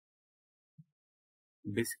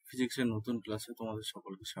Basic ফিজিক্সের নতুন ক্লাসে তোমাদের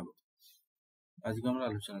সকলকে স্বাগত। আজকে আমরা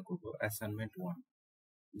আলোচনা করব অ্যাসাইনমেন্ট 1,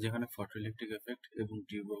 যেখানে ফটোইলেকট্রিক এফেক্ট এবং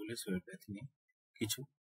ব্রগলি ওয়েভলেংথ নিয়ে কিছু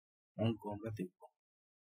অঙ্ক আমরা দেখব,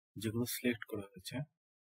 যেগুলো সিলেক্ট করা হয়েছে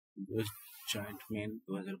জয়েন্ট মেন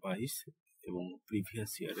 2022 এবং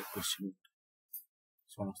প্রিভিয়াস ইয়ারের কোশ্চেন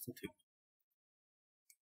সমস্ত থেকে।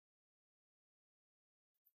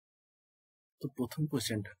 তো প্রথম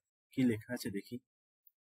কোশ্চেনটা কি লেখা আছে দেখি।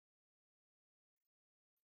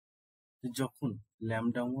 যখন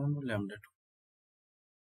λ1 ও λ2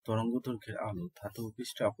 তরঙ্গ দৈর্ঘ্যের আলো ধাতব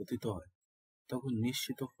পৃষ্ঠে আপতিত হয়, তখন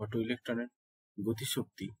নিশ্চিত ফটো ইলেকট্রনের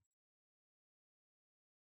গতিশক্তি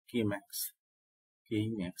Kmax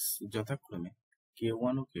যথাক্রমে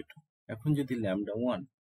K1 ও K2। এখন যদি λ1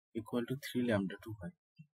 = 3λ2 হয়,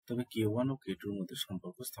 তবে K1 ও K2 এর মধ্যে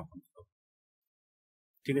সম্পর্ক স্থাপন করব।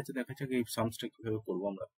 ঠিক আছে, দেখা যাক এই সামসটা কিভাবে করবো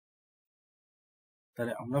আমরা।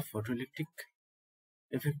 তাহলে আমরা ফটোইলেকট্রিক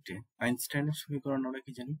এফেক্টে আইনস্টাইনের সমীকরণ আমরা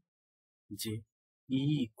কি জানি, যে E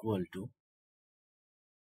equal to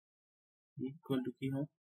কি হয়,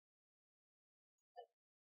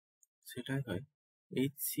 সেটাই হয়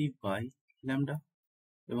hc বাই ল্যামডা,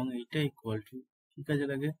 এবং এইটা ইকুয়াল টু কি কাজে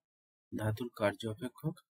লাগে, ধাতুর কার্য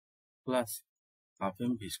অপেক্ষক plus half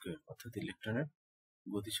M V square, অর্থাৎ ইলেকট্রনের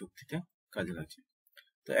গতিশক্তিতে কাজে লাগছে।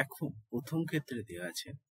 তো এখন প্রথম ক্ষেত্রে দেওয়া আছে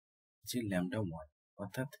যে λ1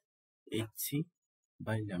 অর্থাৎ hc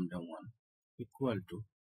by λ1 equal to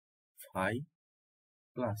 5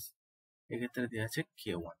 plus এক্ষেত্রে দেওয়া আছে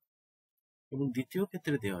K1, এবং দ্বিতীয়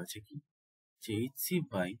ক্ষেত্রে দেওয়া আছে কি, যে hc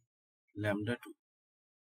বাই λ2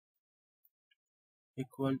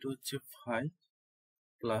 ইকুয়াল টু হচ্ছে 5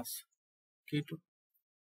 প্লাস K2।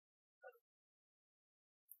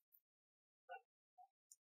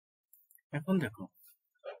 এখন দেখো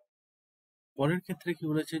পরের ক্ষেত্রে কি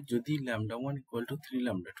বলেছে, যদি λ1 ইকুয়াল টু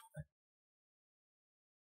 3λ2 হয়,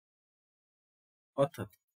 অর্থাৎ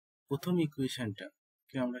প্রথম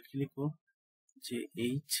ইকুয়েশনটাকে আমরা কি লিখবো, যে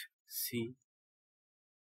hc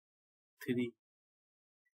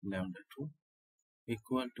 3λ2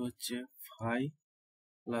 ইকুয়াল টু হচ্ছে 5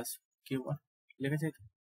 প্লাস K1 লেখা যায়।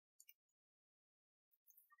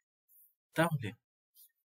 তাহলে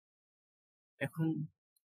এখন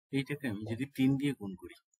এইটাকে আমি যদি 3 দিয়ে গুণ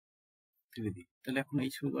করি, 3 দিয়ে, তাহলে এখন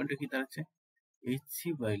এই সমীকরণটা কি দাঁড়াচ্ছে, hc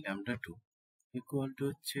বাই λ2 ইকুয়াল টু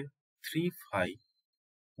হচ্ছে 5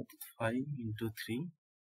 অর্থাৎ 5 ইন্টু 3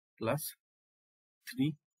 প্লাস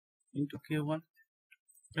 3 ইন্টু K1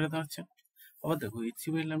 এটা দাঁড়াচ্ছে। আবার দেখো hc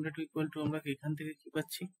বাই λ2 ইকুয়াল টু আমরা এখান থেকে কি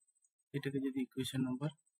পাচ্ছি, এটাকে যদি ইকুয়েশন নাম্বার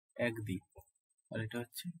 1 দিই, আর এটা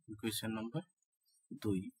হচ্ছে ইকুয়েশন নাম্বার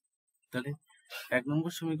 2, তাহলে 1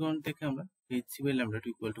 নম্বর সমীকরণ থেকে আমরা hc বাই λ2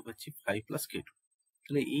 ইকুয়াল টু পাচ্ছি 5 প্লাস K2।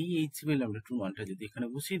 তাহলে এই hc বাই λ2 মানটা যদি এখানে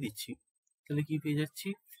বসিয়ে দিচ্ছি, তাহলে কি পেয়ে যাচ্ছি,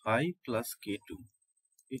 5 প্লাস K2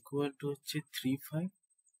 ইকুয়াল টু হচ্ছে 3/5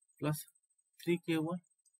 প্লাস 3K1,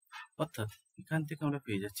 অর্থাৎ এখান থেকে আমরা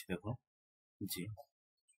পেয়ে যাচ্ছি দেখো, যে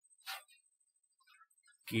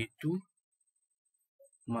K2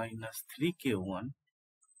 minus 3K1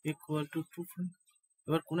 equal to 2/5।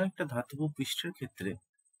 এবার কোনো একটা ধাতব পৃষ্ঠের ক্ষেত্রে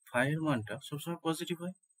ফাইয়ের মানটা সবসময় পজিটিভ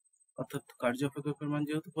হয়, অর্থাৎ কার্য অপেক্ষকের মান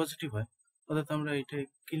যেহেতু পজিটিভ হয়, অর্থাৎ আমরা এটা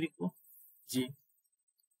কি লিখবো, যে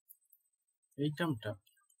এই টার্মটা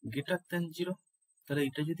গ্রেটার দেন 0। তাহলে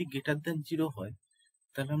এটা যদি গ্রেটার দেন 0 হয়,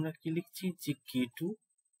 তাহলে আমরা কি লিখছি, যে K2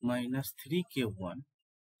 minus 3K1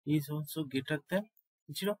 is also greater than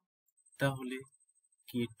 0। তাহলে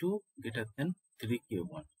K2 গ্রেটার দেন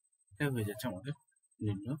 3K1, এটা হয়ে যাচ্ছে আমাদের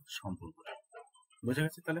নির্ণয় সম্পর্ক। বোঝা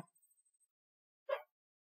গেছে? তাহলে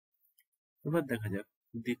এবার দেখা যাক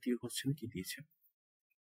দ্বিতীয় কোশ্চেন কি দিয়েছে।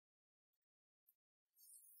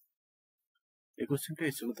 এই কোশ্চেনটা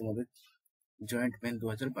এসেছিল তোমাদের জয়েন্ট মেন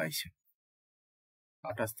 2022-এ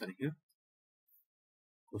 28 তারিখের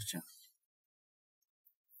কোশ্চেন,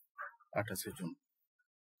 28শে জুন।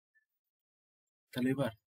 তাহলে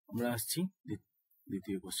এবার আমরা আসছি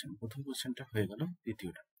দ্বিতীয় কোশ্চেন। প্রথম কোশ্চেনটা হয়ে গেল,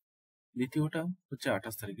 দ্বিতীয়টা হচ্ছে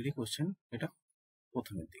 28 তারিখেরই কোশ্চেন, এটা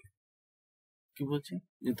প্রথমের দিকে। কি বলছে,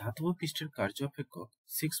 যে ধাতব পৃষ্ঠের কার্য অপেক্ষক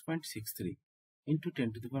 6.63 ইন্টু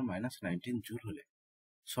 10⁻⁻19 জুল হলে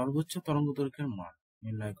সর্বোচ্চ তরঙ্গ দৈর্ঘ্যের মান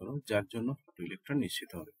নির্ণয় করো, যার জন্য ফটো ইলেকট্রন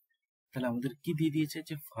নিশ্চিত হবে। তাহলে আমাদের কি দিয়ে দিয়েছে,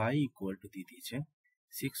 যে ফাই ইকুয়াল টু দিয়ে দিয়েছে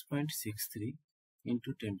 6.63 ইন্টু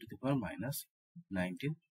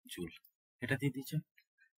 10⁻⁻19 জুল, এটা দিয়ে দিয়েছে।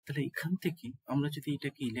 তাহলে এখান থেকে আমরা যদি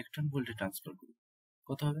এটাকে ইলেকট্রন ভোল্টে ট্রান্সফার করি,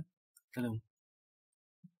 কত হবে, তাহলে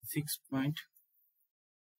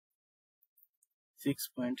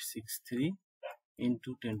 6.63 into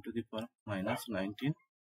 10⁻⁻19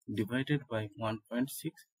 divided by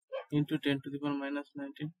 1.6 into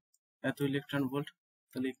 10⁻⁻19 এত ইলেকট্রন ভোল্ট,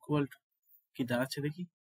 তাহলে ইকুয়াল টু কি দাঁড়াচ্ছে দেখি।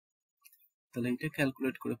 তাহলে এটা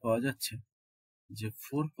ক্যালকুলেট করে পাওয়া যাচ্ছে যে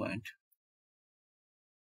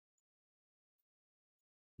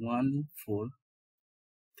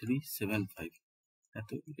 4.14375 এত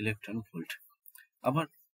ইলেকট্রন ভোল্ট। আবার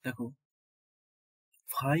দেখো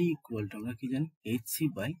ফাই ইকুয়াল টু আমরা কি জানি hc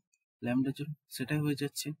বাই ল্যামডা জিরো, সেটাই হয়ে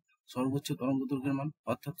যাচ্ছে সর্বোচ্চ তরঙ্গ দৈর্ঘ্যের মান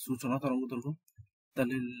অর্থাৎ সূচনা তরঙ্গ দৈর্ঘ্য।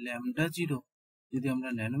 তাহলে ল্যামডা জিরো যদি আমরা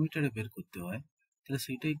ন্যানোমিটারে বের করতে হয় তাহলে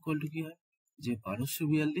সেইটা ইকুয়াল টু কি হয় যে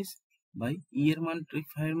 1242 বাই ই এর মান,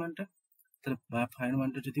 ফাইয়ের মানটা, তাহলে ফাইয়ের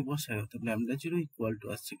মানটা যদি বসায় তাহলে ল্যামডা জিরো ইকুয়াল টু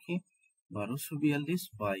আসছে কি 1242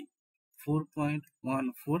 বাই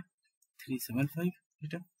 4.14375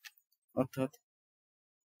 এটা। অর্থাৎ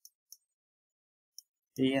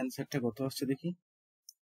এই অ্যান্সারটা কত আসছে দেখি।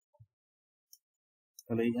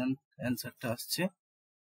 তাহলে এই অ্যান্সারটা আসছে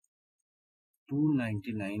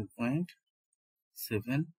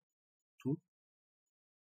 299.72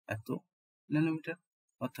 এত ন্যানোমিটার,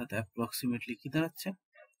 অর্থাৎ অ্যাপ্রক্সিমেটলি কি দাঁড়াচ্ছে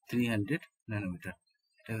 300 ন্যানোমিটার।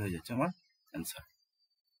 এটা হয়ে যাচ্ছে আমার অ্যান্সার।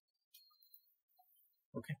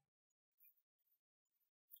 ওকে,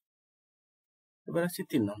 এবার আসছি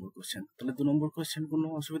 3 নম্বর কোশ্চেন। তাহলে 2 নম্বর কোশ্চেন কোনো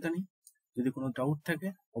অসুবিধা নেই, যদি কোনো ডাউট থাকে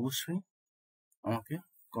অবশ্যই আমাকে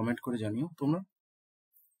কমেন্ট করে জানিও তোমরা।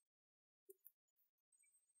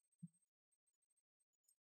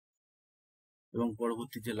 এবং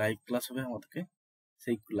পরবর্তী যে লাইভ ক্লাস হবে আমাদেরকে,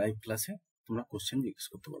 সেই লাইভ ক্লাসে তোমরা কোশ্চেন জিজ্ঞেস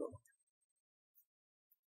করতে পারো।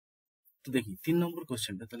 তো দেখি 3 নম্বর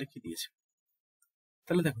কোশ্চেনটা তাহলে কি দিয়েছে।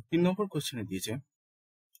 তাহলে দেখো 3 নম্বর কোশ্চেনে দিয়েছে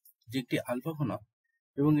যে একটি আলফা কণা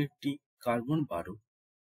এবং একটি কার্বন 12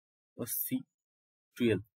 বা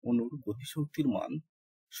C12 অণুর গতিশক্তির মান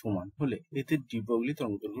সমান হলে এতে ডি ব্রগলি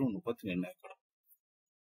তরঙ্গদৈর্ঘ্যের অনুপাত নির্ণয় করো।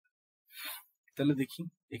 তাহলে দেখি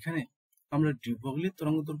এখানে আমরা ডি ব্রগলি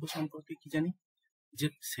তরঙ্গদৈর্ঘ্য সম্পর্কে কি জানি যে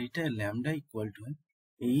সেইটা lambda equal to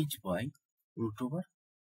h by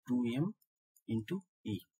 √2m into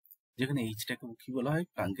e, যেখানে এইচটাকে কি বলা হয়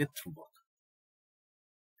প্লাঙ্কের ধ্রুবক।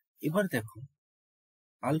 এবার দেখো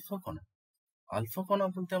আলফা কণা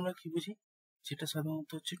বলতে আমরা কি বুঝি, যেটা সাধারণত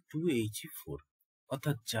হচ্ছে 2He4,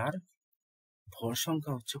 অর্থাৎ যার ভর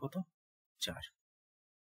সংখ্যা হচ্ছে কত 4।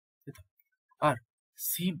 আর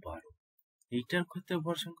C12 এইটার ক্ষেত্রে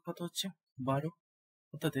ভর সংখ্যা কত হচ্ছে 12,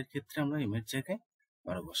 অর্থাৎ এর ক্ষেত্রে আমরা m এর জায়গায়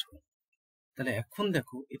 12 বসাবো। তাহলে এখন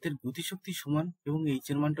দেখো এদের গতিশক্তি সমান এবং এইচ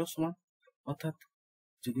এর মানটাও সমান, অর্থাৎ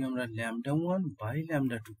যদি আমরা λ1 বাই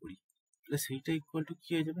λ2 করি তাহলে সেইটা ইকুয়াল টু কি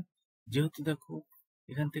হয়ে যাবে। যেহেতু দেখো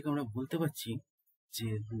এখান থেকে আমরা বলতে পারছি যে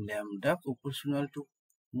lambda proportional to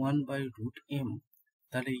 1 by √m,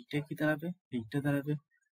 তাহলে এইটা কি দাঁড়াবে, এইটা দাঁড়াবে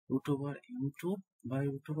 √m2 বাই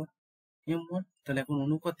 √m1। তাহলে এখন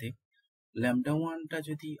অনুপাতে λ1টা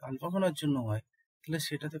যদি আলফা কণার জন্য হয় তাহলে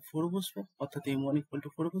সেটাতে 4 বসবে, অর্থাৎ m1 ইকুয়াল টু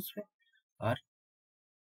 4 বসবে। আর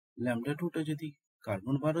λ2টা যদি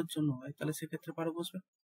কার্বন 12 জন্য হয় তাহলে সেক্ষেত্রে 12 বসবে,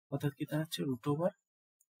 অর্থাৎ কি দাঁড়াচ্ছে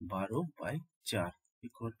 √12/4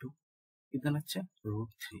 ইকুয়াল টু কি দাঁড়াচ্ছে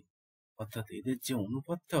 √3। অর্থাৎ এদের যে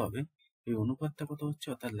অনুপাতটা হবে এই অনুপাতটা কত হচ্ছে,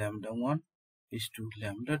 অর্থাৎ λ1 ইসটু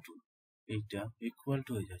λ2 এইটা ইকুয়াল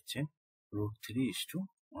টু হয়ে যাচ্ছে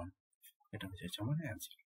 √3:1। এটা হয়ে যাচ্ছে আমার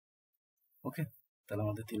অ্যান্সার। ওকে, তাহলে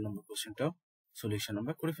আমাদের 3 নম্বর কোশ্চেনটাও সলিউশন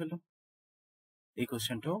আমরা করে ফেললাম। এই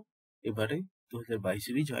কোশ্চেনটাও এবারে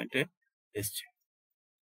 2022-এরই জয়েন্টে এসছে।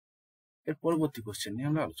 এর পরবর্তী কোশ্চেন নিয়ে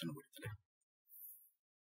আমরা আলোচনা করি।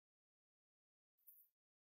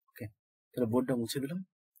 ওকে, তাহলে বোর্ডটা মুছে দিলাম।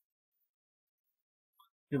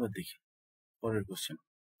 এবার দেখি পরের কোশ্চেন।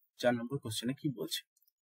 4 নম্বর কোশ্চেনে কি বলছে।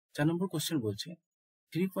 4 নম্বর কোশ্চেন বলছে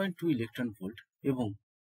 3.2 ইলেকট্রন ভোল্ট এবং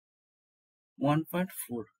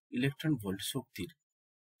 1.4 ইলেকট্রন ভোল্ট শক্তির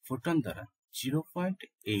ফোটন দ্বারা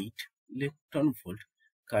 0.8 ইলেকট্রন ভোল্ট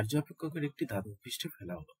কার্য অপেক্ষকের একটি ধাতব পৃষ্ঠে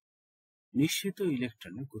ফেলা হলো। নিশ্চিত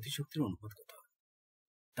ইলেকট্রনের গতিশক্তির অনুপাত কত হবে।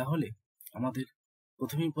 তাহলে আমাদের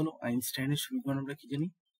প্রথমেই বলো আইনস্টাইনের সমীকরণ আমরা কি জানি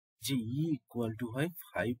যে E ইকুয়াল টু হয়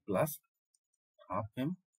 5 plus half M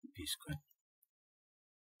V square,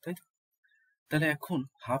 তাই তো। তাহলে এখন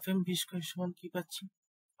হাফ এম ভি স্কোয়ার সমান কি পাচ্ছি,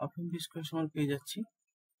 হাফ এম ভি স্কোয়ার সমান পেয়ে যাচ্ছি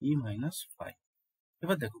E মাইনাস 5।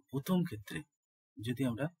 এবার দেখো প্রথম ক্ষেত্রে যদি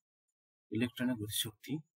আমরা ইলেকট্রনের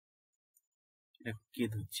গতিশক্তি এটাকে কে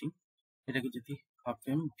ধরছি, এটাকে যদি half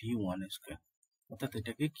M V one square অর্থাৎ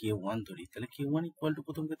এটাকে k1 ধরি, তাহলে k1 ইকুয়াল টু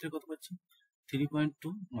প্রথম ক্ষেত্রে কত পাচ্ছি 3.2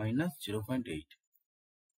 মাইনাস 0.8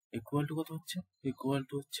 ইকুয়াল টু কত হচ্ছে, ইকুয়াল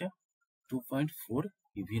টু হচ্ছে 2.4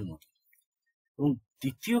 ইভির মতো। এবং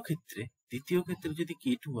দ্বিতীয় ক্ষেত্রে যদি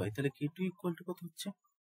k2 হয় তাহলে k2 ইকুয়াল টু কত হচ্ছে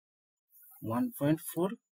 1.4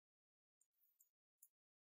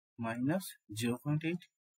 মাইনাস 0.8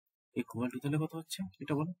 ইকুয়াল টু তাহলে কত হচ্ছে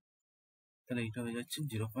এটা বলো, তাহলে এটা হয়ে যাচ্ছে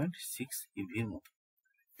 0.6 ইভির মতো।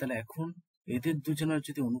 তাহলে এখন এদের দুজনের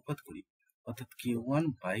যদি অনুপাত করি, অর্থাৎ k1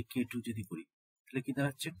 বাই k2 যদি করি, তাহলে কি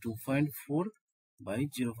দাঁড়াচ্ছে 2.4 বাই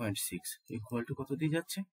 0.6 ইকুয়াল টু কত দিয়ে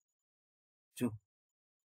যাচ্ছে? 4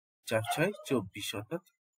 6 24, অর্থাৎ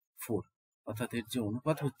 4। অর্থাৎ এর যে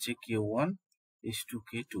অনুপাত হচ্ছে k1 to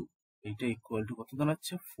k2, এইটা ইকুয়াল টু কত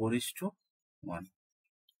দাঁড়াচ্ছে? 4:1।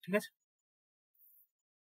 ঠিক আছে,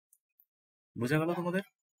 বোঝা গেল তোমাদের?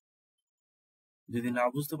 যদি না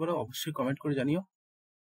বুঝতে পারো অবশ্যই কমেন্ট করে জানিও।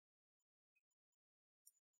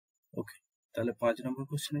 ওকে, তাহলে 5 নম্বর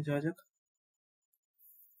কোশ্চেনে যাওয়া যাক।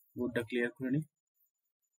 বোর্ডটা ক্লিয়ার করে নিই।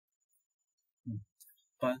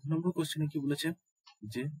 5 নম্বর কোশ্চেনে কি বলেছে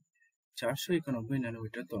যে 491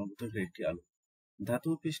 ন্যানোমিটার তরঙ্গদৈর্ঘ্যের একটি আলো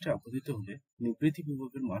ধাতব পৃষ্ঠে আপতিত হলে নিবৃত্তি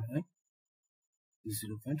বিভবের মান হয়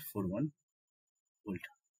 0.41 ভোল্ট।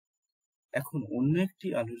 এখন অন্য একটি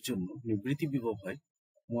আলোর জন্য নিবৃত্তি বিভব হয়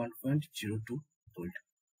 1.02 ভোল্ট।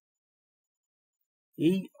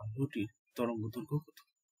 এই আলোটির তরঙ্গদৈর্ঘ্য কত?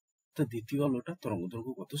 তো দ্বিতীয় আলোটা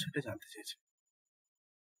তরঙ্গদৈর্ঘ্য কত সেটা জানতে চেয়েছে।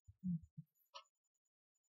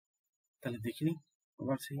 তাহলে দেখিনি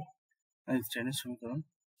আবার সেই আইনস্টাইনের সমীকরণ,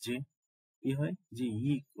 যে কি হয় যে ই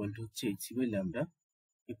ইকুয়াল টু হচ্ছে HC by lambda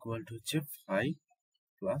equal to হচ্ছে 5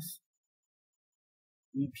 প্লাস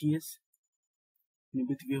ইভিএস।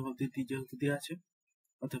 নিবৃত্তি বিভব যেহেতু দেওয়া আছে,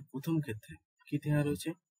 অর্থাৎ প্রথম ক্ষেত্রে কি দেওয়া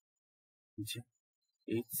রয়েছে যে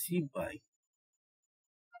এইচসি বাই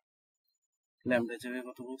ল্যামডা জায়গায়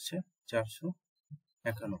কত বলছে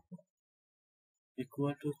 491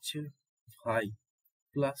 ইকুয়াল টু হচ্ছে 5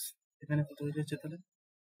 প্লাস এখানে কত হয়ে যাচ্ছে তাহলে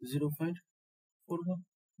 0.41।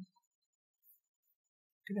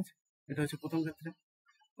 ঠিক আছে, এটা হচ্ছে প্রথম ক্ষেত্রে।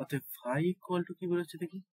 অর্থাৎ 5 ইকুয়াল টু কি বেরোচ্ছে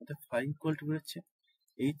দেখি, অর্থাৎ 5 ইকুয়াল টু বেরোচ্ছে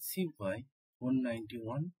এইচসি বাই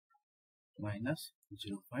 191 মাইনাস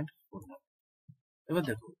 0.41। এবার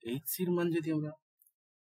দেখো এইচসির মান যদি আমরা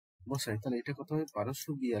বসাই তাহলে এটা কত হয়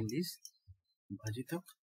 1242 ভাজিতক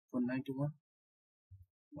 491,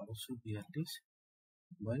 1242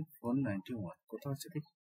 বাই 491 কত আছে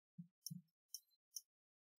দেখি,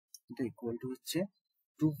 এটা ইকুয়াল টু হচ্ছে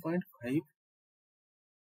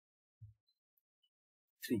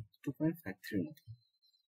 2.53 মতো,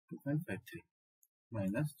 2.53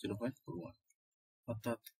 মাইনাস 0.41,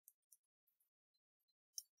 অর্থাৎ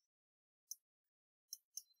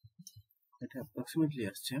এটা অ্যাপ্রক্সিমেটলি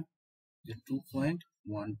আসছে যে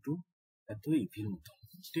 2.12 এত ইভির মতো।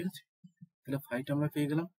 ঠিক আছে, তাহলে 5 আমরা পেয়ে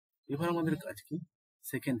গেলাম। এবার আমাদের কাজ কি,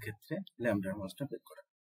 সেকেন্ড ক্ষেত্রে ল্যামডার মানটা বের করা।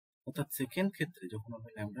 অর্থাৎ সেকেন্ড ক্ষেত্রে যখন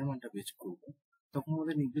আমরা ল্যামডার মানটা বের করবো তখন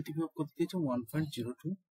আমাদের নিবৃত্তি বিভব করতে দিয়েছে 1.02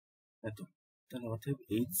 এত। তাহলে অর্থাৎ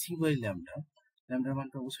এইচসি বাই ল্যামডা, ল্যামডার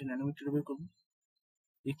মানটা অবশ্যই ন্যানোমিটারে বের করবো,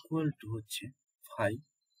 ইকুয়াল টু হচ্ছে 5,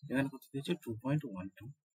 এখানে কত দিয়েছে 2.12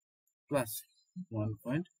 প্লাস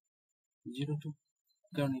 1.02,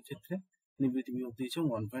 কারণ এই ক্ষেত্রে নিবৃত্তি বিভব দিয়েছে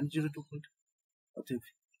 1.02 ভোল্ট। অতএব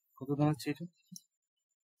কত দাঁড়াচ্ছে এটা,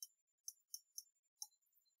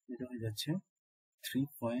 এটা হয়ে যাচ্ছে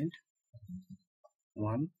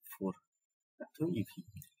 3.14 এত ইভি।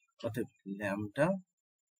 অতএব ল্যামডা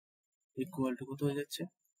ইকুয়াল টু কত হয়ে যাচ্ছে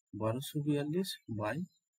 1242 বাই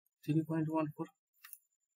 3.14।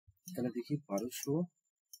 তাহলে দেখি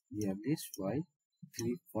 1242 বাই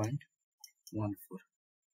 3.14,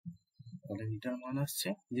 তাহলে এটার মান আসছে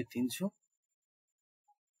যে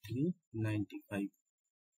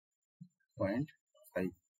 395.5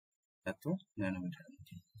 এত ন্যানোমিটার।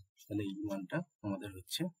 তাহলে এই মানটা আমাদের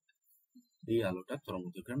হচ্ছে এই আলোটার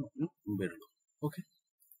তরঙ্গদৈর্ঘ্যের মান বেরোলো। ওকে,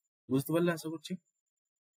 বুঝতে পারলে আশা করছি।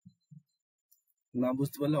 না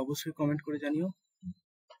বুঝতে পারলে অবশ্যই কমেন্ট করে জানিও,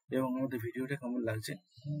 এবং আমাদের ভিডিওটা কেমন লাগছে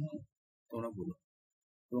তোমরা বলো,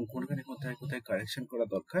 এবং কোনখানে কোথায় কোথায় কারেকশন করা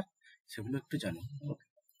দরকার সেগুলো একটু জানিও। ওকে,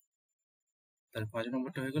 তাহলে 5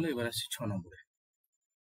 নম্বরটা হয়ে গেল। এবার আসছি 6 নম্বরে।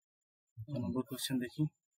 6 নম্বর কোশ্চেন দেখি।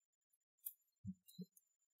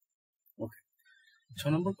 ওকে, 6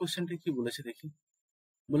 নম্বর কোশ্চেনটি কি বলেছে দেখি।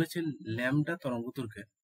 বলেছে ল্যামডা তরঙ্গদৈর্ঘ্যে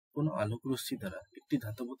কোনো আলোক রশ্মি দ্বারা একটি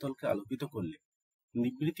ধাতব তলকে আলোকিত করলে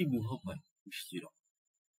নিবৃত্তি বিভব হয় v0,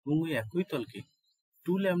 এবং ওই একই তলকে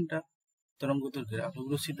 2 ল্যামডা তরঙ্গদৈর্ঘ্যের আলোক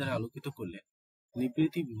রশ্মি দ্বারা আলোকিত করলে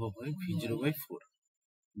নিবৃত্তি বিভব হয় v0/4।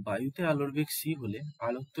 বায়ুতে আলোর বেগ c হলে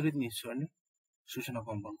আলোক তড়িৎ নিঃসরণের সূচনা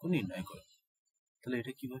কম্পাঙ্ক নির্ণয় করো। তাহলে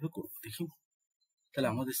এটা কিভাবে করবো দেখি। তাহলে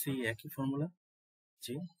আমাদের সেই একই ফর্মুলা,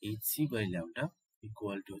 যে hc by lambda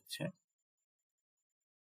equal to হচ্ছে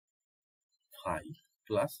 5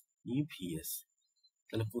 প্লাস EVS।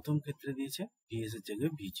 তাহলে প্রথম ক্ষেত্রে দিয়েছে VS এর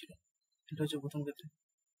জায়গায় V0, এটা হচ্ছে প্রথম ক্ষেত্রে।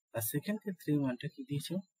 আর সেকেন্ড ক্ষেত্রে এই মানটা কি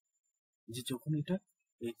দিয়েছে, যে যখন এটা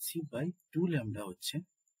hc বাই 2 ল্যামডা হচ্ছে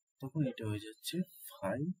তখন এটা হয়ে যাচ্ছে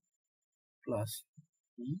 5 প্লাস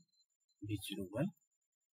EV0/4।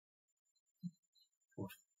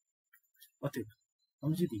 অতএব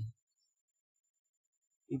আমি যদি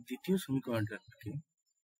এই দ্বিতীয় সমীকরণটাকে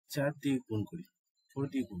 4 দিয়ে গুণ করি, 4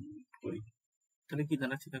 দিয়ে গুণ করি, তাহলে কি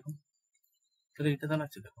দাঁড়াচ্ছে দেখো, তাহলে এটা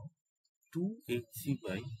দাঁড়াচ্ছে দেখো 2hc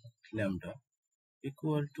by lambda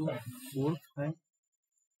equal to 4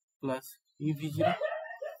 plus ইভি0।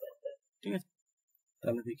 ঠিক আছে,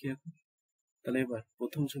 তাহলে দেখি এখন, তাহলে এবার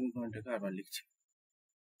প্রথম সমীকরণটাকে আবার লিখছি,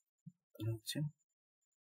 তাহলে হচ্ছে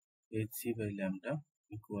hc by lambda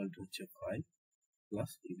equal to হচ্ছে 5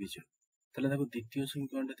 প্লাস ইভি0। তাহলে দেখো দ্বিতীয়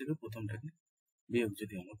সমীকরণটা থেকে প্রথমটাকে বিয়োগ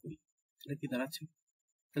যদি আমরা করি, তাহলে কি দাঁড়াচ্ছে,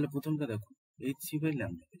 তাহলে প্রথমটা দেখো hc বাই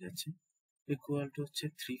ল্যামডা হয়ে যাচ্ছে ইকুয়াল টু হচ্ছে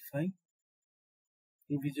 3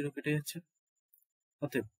 ইভি0 কেটে যাচ্ছে।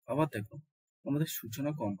 অতএব আবার দেখো আমাদের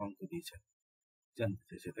সূচনা কম্পাঙ্ক দিয়েছে, জানতে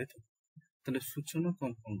চাইছে তাই তো, তাহলে সূচনা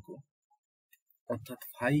কম্পাঙ্ক অর্থাৎ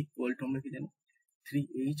ফাই ইকুয়াল টু আমরা কি জানি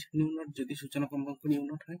 3h নিউ নট, যদি সূচনা কম্পাঙ্ক নিউ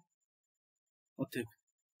নট হয়, অতএব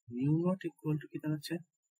নিউ নট ইকুয়াল টু কি দাঁড়াচ্ছে,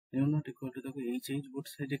 নিউ নট ইকুয়াল টু দেখো h বোথ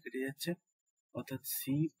সাইডে কেটে যাচ্ছে, অর্থাৎ c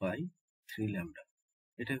বাই 3 ল্যামডা,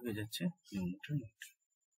 এটা হয়ে যাচ্ছে নিউ নটের নট।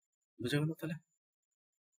 বুঝা গেল? তাহলে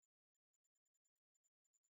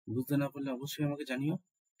বুঝতে না পারলে অবশ্যই আমাকে জানিও,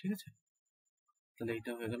 ঠিক আছে? তাহলে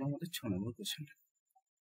এটা হয়ে গেল আমাদের 6 নম্বর কোশ্চেনটা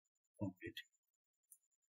কমপ্লিট।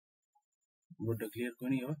 বোর্ডটা ক্লিয়ার করে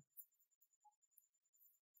নিই এবার।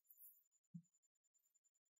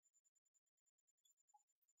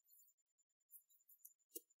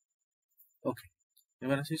 ওকে,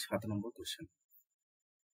 এবার আসি 7 নম্বর কোশ্চেন।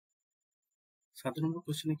 7 নম্বর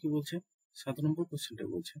কোশ্চেনে কি বলছে, 7 নম্বর কোশ্চেনটা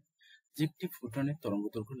বলছে যে একটি ফোটনের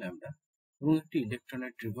তরঙ্গদৈর্ঘ্য ল্যামডা এবং একটি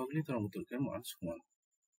ইলেকট্রনের ব্রগলি তরঙ্গদৈর্ঘ্যের মান সমান।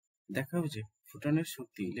 দেখা হবে যে ফোটনের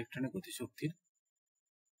শক্তি ইলেকট্রনের গতিশক্তির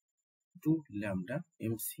 2 ল্যামডা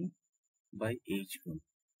এমসি বাই এইচ গুণ।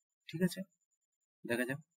 ঠিক আছে, দেখা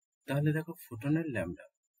যাক। তাহলে দেখো ফোটনের ল্যামডা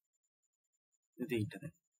যদি এইটা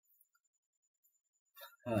দেখ,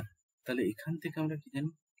 আর তাহলে এখান থেকে আমরা কি জানি,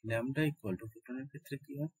 ল্যামডা ইকুয়াল টু ফোটনের ক্ষেত্রে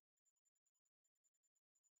কি হয়,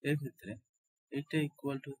 এর ক্ষেত্রে এটা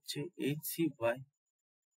ইকুয়াল টু হচ্ছে এইচসি বাই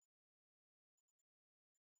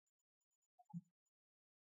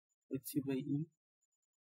ই,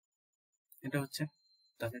 এটা হচ্ছে।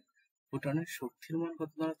 তাহলে ফোটনের শক্তির মান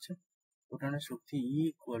কত দাঁড়াচ্ছে, ফোটনের শক্তি ই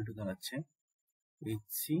ইকুয়াল টু দাঁড়াচ্ছে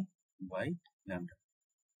এইচসি বাই ল্যামডা,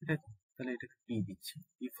 ঠিক আছে? তাহলে এটাকে পি দিচ্ছি,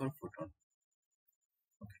 ই ফর ফোটন।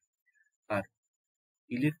 আর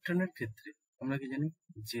ইলেকট্রনের ক্ষেত্রে আমরা কি জানি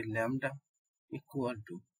যে ল্যামডা ইকুয়াল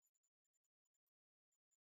টু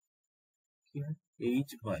কি হয়, H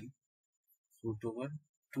by root over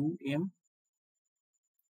 2m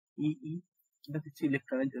ই, এটা দিচ্ছি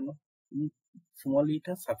ইলেকট্রনের জন্য, স্মল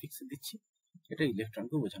ইটা সাফিক্স দিচ্ছি, এটা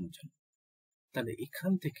ইলেকট্রনকে বোঝানোর জন্য। তাহলে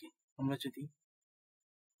এখান থেকে আমরা যদি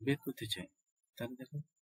বের করতে চাই, তাহলে দেখো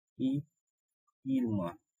এর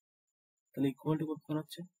মান তাহলে ইকুয়াল টু কত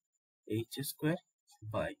হচ্ছে H square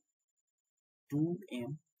by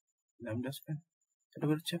 2m lambda square, এটা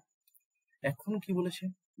বেরোচ্ছে। এখন কি বলেছে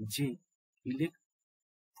যে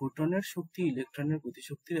ফোটনের শক্তি ইলেকট্রনের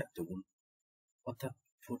গতিশক্তির এত গুণ, অর্থাৎ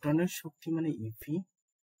ফোটনের শক্তি মানে ইভি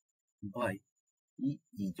বাই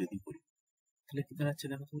ই যদি করি, তাহলে কি দাঁড়াচ্ছে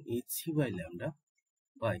দেখো তো HC by lambda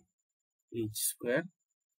by H square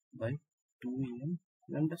by 2m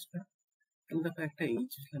lambda square. তাহলে দেখো একটা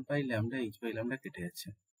এইচ বাই ল্যামডা কেটে যাচ্ছে,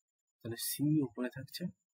 তাহলে সি উপরে থাকছে,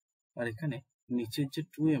 আর এখানে নিচের যে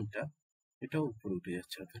 2mটা এটাও উপরে উঠে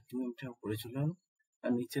যাচ্ছে, অর্থাৎ 2mটা উপরে চলে গেল।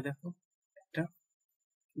 আর নিচে দেখো একটা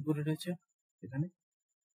উপরে রয়েছে, এখানে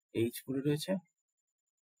এইচ পড়ে রয়েছে,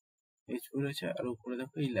 আর উপরে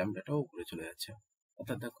দেখো এই ল্যামডাটাও উপরে চলে যাচ্ছে।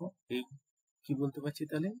 অর্থাৎ দেখো এই কি বলতে পারছি,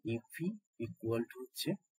 তাহলে ইভি ইকুয়াল টু হচ্ছে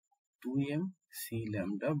 2m C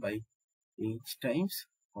lambda by H Times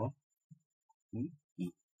of ই,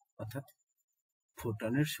 অর্থাৎ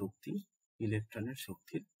ফোটনের শক্তি ইলেকট্রনের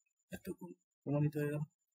শক্তির এত গুণ, প্রমাণিত হয়ে গেল।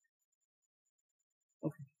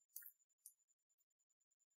 ওকে,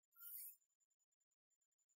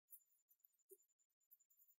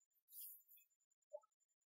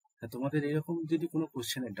 তোমাদের এরকম যদি কোনো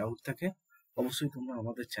কোশ্চেনে ডাউট থাকে অবশ্যই তোমরা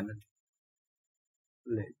আমাদের চ্যানেলে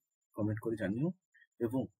কমেন্ট করে জানিও,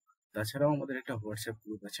 এবং তাছাড়াও আমাদের একটা হোয়াটসঅ্যাপ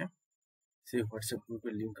গ্রুপ আছে, সেই হোয়াটসঅ্যাপ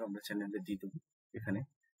গ্রুপের লিঙ্ক আমরা চ্যানেলে দিয়ে দেবো এখানে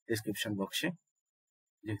ডেসক্রিপশন বক্সে,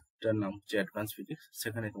 যেটার নাম হচ্ছে অ্যাডভান্স ফিজিক্স।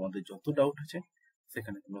 সেখানে তোমাদের যত ডাউট আছে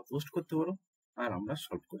সেখানে তোমরা পোস্ট করতে পারো, আর আমরা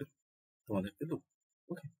সলভ করে তোমাদেরকে দেবো।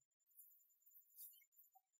 ওকে,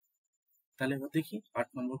 তাহলে এবার দেখি 8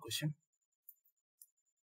 নম্বর কোশ্চেন।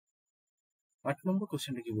 8 নম্বর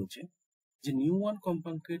কোশ্চেনটা কি বলছে যে নিউ1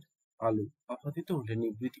 কম্পাঙ্কের আলো আপাতিত হলে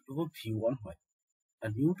নিবৃত্তি প্রভাব v1 হয়, আর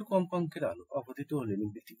নিউ2 কম্পাঙ্কের আলো আপাতিত হলে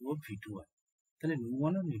নিবৃত্তি প্রভাব v2 হয়। তাহলে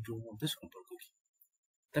নিউ1 আর নিউ2 এর মধ্যে সম্পর্ক কি,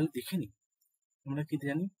 তাহলে দেখে নি। আমরা কি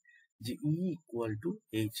জানি যে E equal to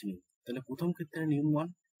H new, তাহলে প্রথম ক্ষেত্রে নিউ ওয়ান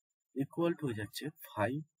ইকুয়াল টু হয়ে যাচ্ছে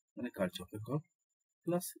 5 মানে কার্যক একক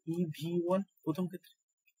প্লাস EV1 প্রথম ক্ষেত্রে।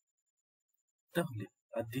 তাহলে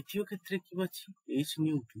আর দ্বিতীয় ক্ষেত্রে কি পাচ্ছি, H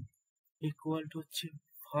new two equal to হচ্ছে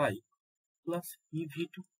 5 প্লাস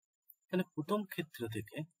EV2। তাহলে প্রথম ক্ষেত্র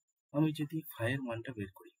থেকে আমি যদি 5 এর মানটা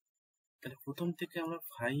বের করি, তাহলে প্রথম থেকে আমরা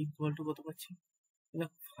 5 ইকুয়াল টু কত পাচ্ছি, তাহলে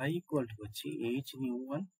 5 ইকুয়াল টু পাচ্ছি H new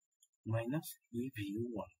one minus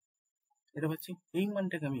EV1, এটা পাচ্ছি। এই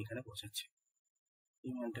মানটাকে আমি এখানে বসাচ্ছি,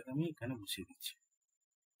 এই মানটাকে আমি এখানে বসিয়ে দিচ্ছি।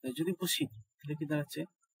 তাই যদি বসিয়ে দিই তাহলে কি দাঁড়াচ্ছে,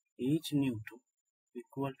 H new two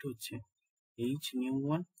equal to হচ্ছে H new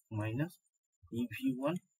one minus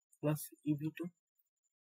EV1 plus EV2,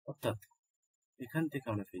 অর্থাৎ এখান থেকে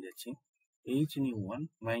আমরা পেয়ে যাচ্ছি H new one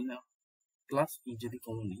minus plus E যদি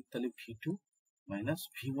কমন নিই তাহলে V2 মাইনাস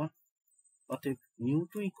V1, অতএব নিউ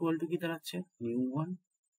টু ইকুয়াল টু কি দাঁড়াচ্ছে, new one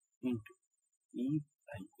into E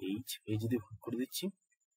by H, এই যদি ভাগ করে দিচ্ছি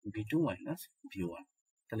V2 মাইনাস V1।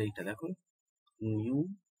 তাহলে এটা দেখো নিউ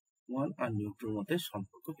ওয়ান আর নিউ টুর মধ্যে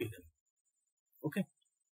সম্পর্ক পেয়ে গেল। ওকে,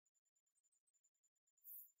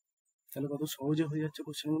 তাহলে কত সহজে হয়ে যাচ্ছে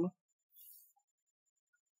কোশ্চেনগুলো,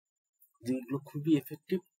 যেগুলো খুবই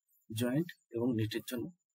এফেক্টিভ জয়েন্ট এবং নিটের জন্য।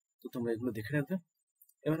 তো তোমরা এগুলো দেখে রাখবে।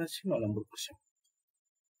 এবার আসছি 9 নম্বর কোশ্চেন।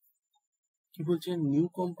 কি বলছে, নিউ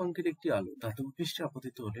কম্পাঙ্কের একটি আলো ধাতব পৃষ্ঠে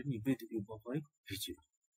আপতিত হলে নিবৃত্তি বিভব হয় V0,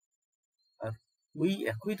 আর ওই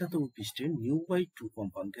একই ধাতব পৃষ্ঠে নিউ বাই 2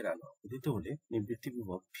 কম্পাঙ্কের আলো আপতিত হলে নিবৃত্তি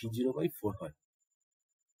বিভব V0/4 হয়।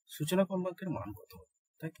 সূচনা কম্পাঙ্কের মান কত হবে,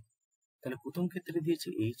 তাই তো? তাহলে প্রথম ক্ষেত্রে দিয়েছে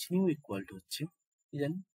এইচ নিউ ইকুয়াল টু হচ্ছে কি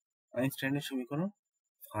জানি, আইনস্টাইনের সমীকরণ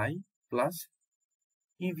 5 প্লাস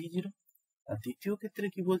EV0, আর দ্বিতীয় ক্ষেত্রে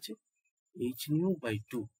কি বলছে, H new by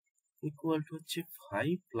 2 equal to হচ্ছে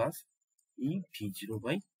 5 প্লাস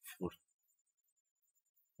EV0/4।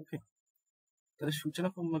 ওকে, তাহলে সূচনা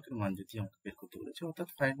কম্পাঙ্কের মান যদি আমাকে বের করতে বলেছে, অর্থাৎ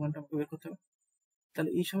 5 মানটা আমাকে বের করতে হবে, তাহলে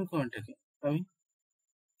এই সমীকরণটাকে আমি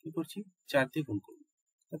কি করছি, 4 দিয়ে গুণ করবো।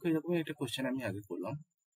 দেখো এরকম একটা কোশ্চেন আমি আগে করলাম,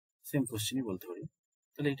 সেম কোশ্চেনই বলতে পারি।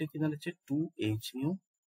 তাহলে এটা কি দাঁড়াচ্ছে 2H নিউ,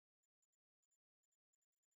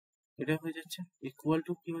 এটা হয়ে যাচ্ছে ইকুয়াল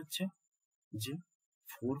টু কি হচ্ছে যে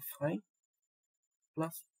 4/5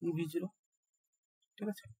 প্লাস EV0, ঠিক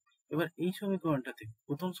আছে। এবার এই সমীকরণটা থেকে,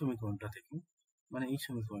 প্রথম সমীকরণটা থেকে, মানে এই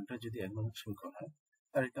সমীকরণটা যদি 1 নম্বর সমীকরণ হয়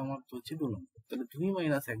আর এটা আমার হচ্ছে 2 নম্বর, তাহলে 2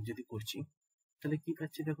 মাইনাস 1 যদি করছি তাহলে কি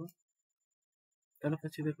পাচ্ছি দেখো, তাহলে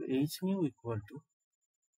পাচ্ছি দেখো H new equal to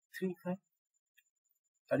 3/5,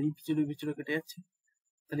 R EV0 কেটে যাচ্ছে,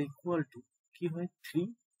 তাহলে ইকুয়াল টু কি হয়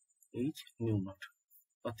 3H নিউ নট।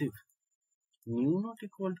 অতএব নিউ নট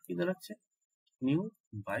ইকুয়াল টু কি দাঁড়াচ্ছে, নিউ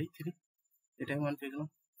বাই 3, এটাই মান পেয়ে গেলাম।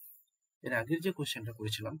 এর আগের যে কোশ্চেনটা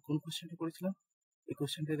করেছিলাম, কোন কোশ্চেনটা করেছিলাম, এই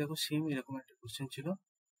কোশ্চেনটা দেখো সেম এরকম একটা কোশ্চেন ছিল,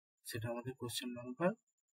 সেটা আমাদের কোশ্চেন নাম্বার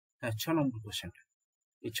 6 নম্বর কোশ্চেনটা।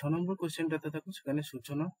 এই 6 নম্বর কোশ্চেনটাতে দেখো সেখানে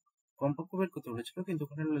সূচনা কম্পাঙ্ক বের করতে বলেছিল, কিন্তু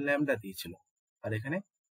ওখানে ল্যামডা দিয়েছিল, আর এখানে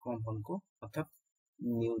কম্পাঙ্ক অর্থাৎ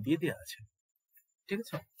নিউ দিয়ে দেওয়া আছে, ঠিক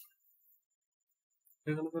আছে।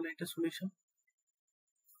 হয়ে গেল তাহলে এটা সলিউশন।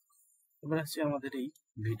 এবার আসছে আমাদের এই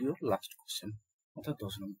ভিডিওর লাস্ট কোশ্চেন, অর্থাৎ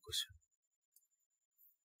 10 নম্বর কোশ্চেন।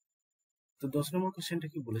 তো 10 নম্বর কোশ্চেনটা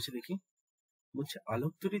কি বলেছে দেখি, বলছে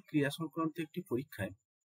আলোক তড়িৎ ক্রিয়া সংক্রান্ত একটি পরীক্ষায়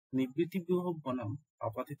নিবৃত্তি বিভব বনাম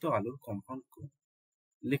আপাতিত আলোর কম্পাঙ্ক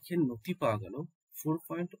লেখের নতি পাওয়া গেল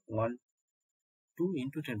 4.12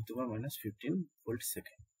 ইন্টু 10⁻⁻15 ভোল্ট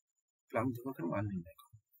সেকেন্ড। প্লাঙ্ক ধ্রুবকের মান নির্ণয়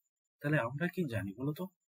করো। তাহলে আমরা কি জানি বলতো,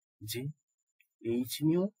 যে এইচ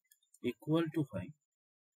নিউ ইকুয়াল টু হয়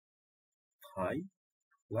 5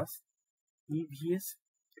 প্লাস EVS,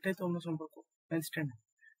 এটাই তো আমরা সম্পর্ক আইনস্টাইনের।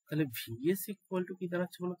 তাহলে VS ইকুয়াল টু কি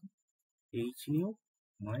দাঁড়াচ্ছে বলতো, এইচ নিউ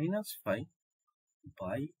মাইনাস 5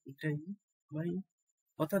 বাই এটা ই বাই,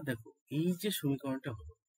 অর্থাৎ দেখো এই যে সমীকরণটা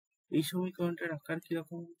হলো, এই সমীকরণটার আকার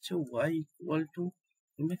কিরকম হচ্ছে, y equal to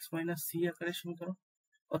mx minus c আকারের সমীকরণ,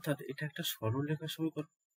 অর্থাৎ এটা একটা সরল রেখার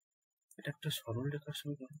সমীকরণ, এটা একটা সরল রেখার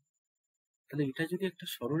সমীকরণ। তাহলে এটা যদি একটা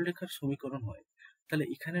সরল রেখার সমীকরণ হয়, তাহলে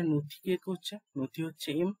এখানে নতি কে হচ্ছে, নতি হচ্ছে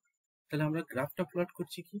m। তাহলে আমরা গ্রাফটা প্লট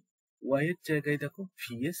করছি কি, y এর জায়গায় দেখো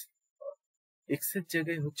vs, x এর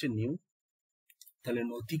জায়গায় হচ্ছে নিউ, তাহলে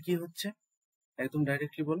নতি কি হচ্ছে একদম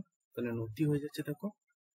ডাইরেক্টলি বলো, তাহলে নতি হয়ে যাচ্ছে দেখো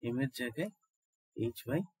m এর জায়গায়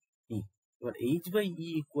h/e। এবার h/e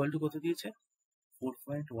ইকুয়াল টু কত দিয়েছে,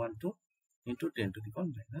 4.12 ইন্টু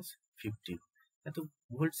 10⁻⁻15 এত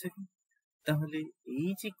ভোল্ট সেকেন্ড। তাহলে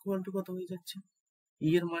h ইকুয়াল টু কত হয়ে যাচ্ছে, e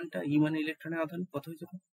এর মানটা, e মানে ইলেকট্রনের আধান, কত হয়ে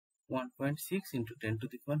যাবে 1.6 ইন্টু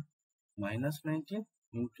 10⁻⁻19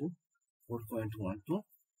 ইন্টু 4.12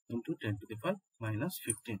 ইন্টু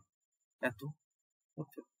 10⁻⁻15 এত।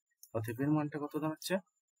 অতএব এর মানটা কত দাঁড়াচ্ছে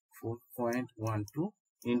 4.12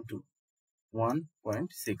 ইন্টু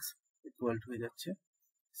 1.6 ইকুয়াল টু হয়ে যাচ্ছে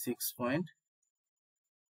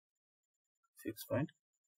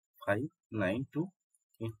 6.592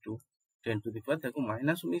 ইন্টু 10 টু দি পাওয়ার, দেখো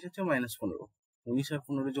 -19 হচ্ছে -15, 19 আর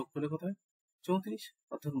 15 যোগ করলে কত হয় 34,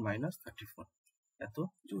 অর্থাৎ -34 এত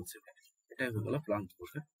জুল সেকেন্ড। এটাই হয়ে গেল প্লাঙ্ক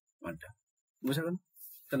ফোর্সের মানটা। বুঝা গেল?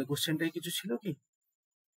 তাহলে কোশ্চেনটাই কিছু ছিল কি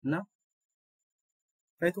না?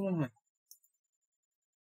 তাই তো মনে হয়।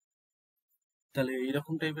 তাহলে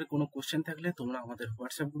এইরকম টাইপের কোনো কোশ্চেন থাকলে তোমরা আমাদের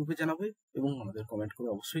হোয়াটসঅ্যাপ গ্রুপে জানাবে এবং আমাদের কমেন্ট করে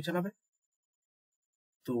অবশ্যই জানাবে।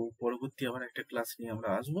 তো পরবর্তী আবার একটা ক্লাস নিয়ে আমরা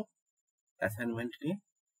আসবো অ্যাসাইনমেন্ট নিয়ে।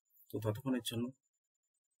 তো ততক্ষণের জন্য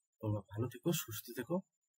তোমরা ভালো থেকো, সুস্থ থেকো,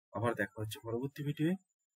 আবার দেখা হচ্ছে পরবর্তী ভিডিওয়ে।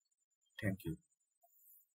 Thank you.